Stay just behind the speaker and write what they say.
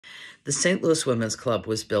The St. Louis Women's Club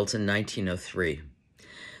was built in 1903.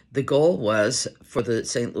 The goal was for the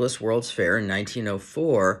St. Louis World's Fair in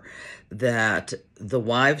 1904 that the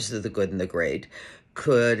wives of the good and the great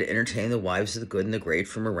could entertain the wives of the good and the great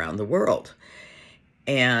from around the world.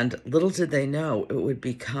 And little did they know it would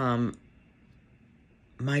become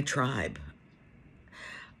my tribe.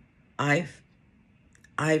 I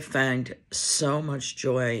find so much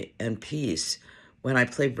joy and peace when I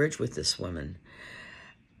play bridge with this woman.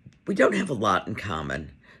 We don't have a lot in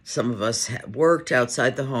common. Some of us worked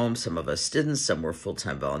outside the home, some of us didn't, some were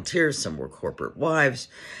full-time volunteers, some were corporate wives.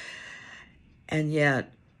 And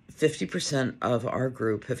yet, 50% of our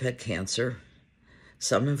group have had cancer.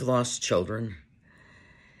 Some have lost children.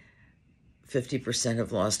 50%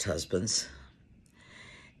 have lost husbands.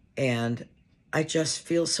 And I just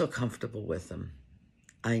feel so comfortable with them.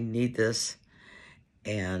 I need this,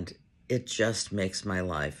 and it just makes my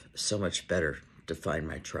life so much better to find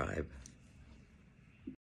my tribe.